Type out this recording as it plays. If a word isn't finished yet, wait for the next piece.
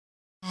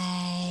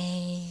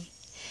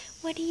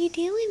What are you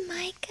doing,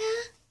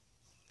 Micah?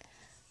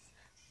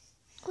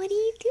 What are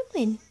you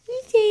doing?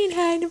 You saying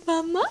hi to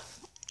Mama?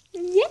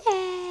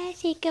 Yeah,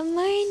 say good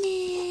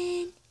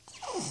morning.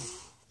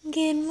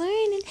 Good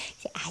morning.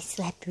 Say, I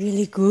slept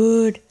really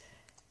good.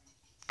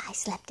 I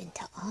slept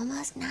until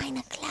almost 9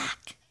 o'clock.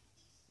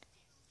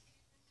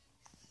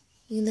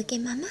 You look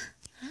at Mama?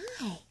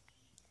 Hi.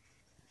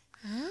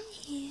 Hi,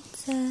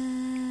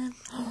 handsome.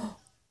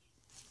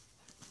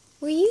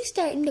 Were you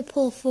starting to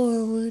pull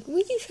forward? Were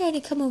you trying to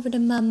come over to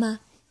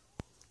Mama?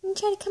 You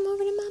try to come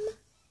over to Mama?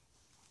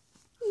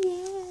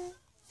 Yeah.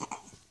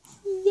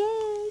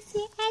 Yes.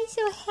 I'm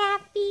so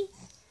happy.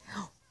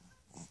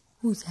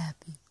 Who's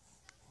happy?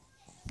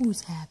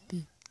 Who's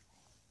happy?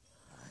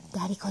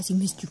 Daddy calls you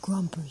Mr.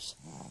 Grumpers.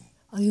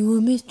 Are you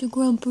a Mr.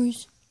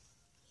 Grumpers?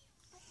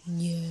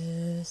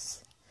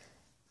 Yes.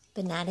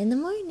 But not in the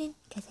morning,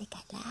 because I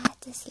got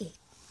lots of sleep.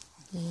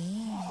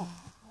 Yeah.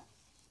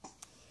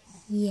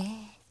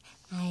 Yes.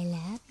 I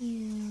love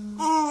you.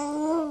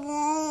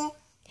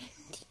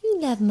 Do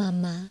you love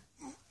Mama?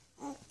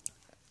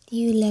 Do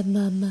you love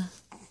Mama?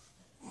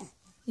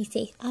 You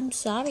say, I'm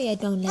sorry I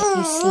don't let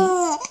you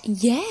sleep.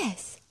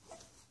 Yes.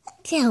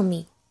 Tell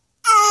me.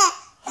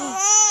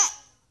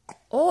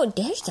 Oh,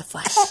 there's the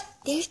fuss.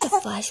 There's the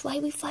fuss. Why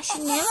are we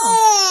fussing now?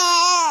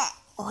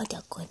 Oh,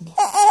 the goodness.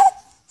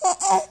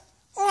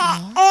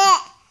 Yeah.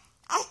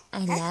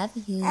 I love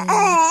you.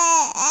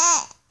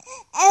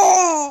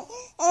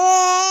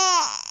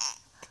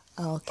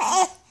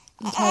 Okay.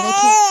 You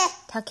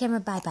tell camera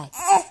bye-bye.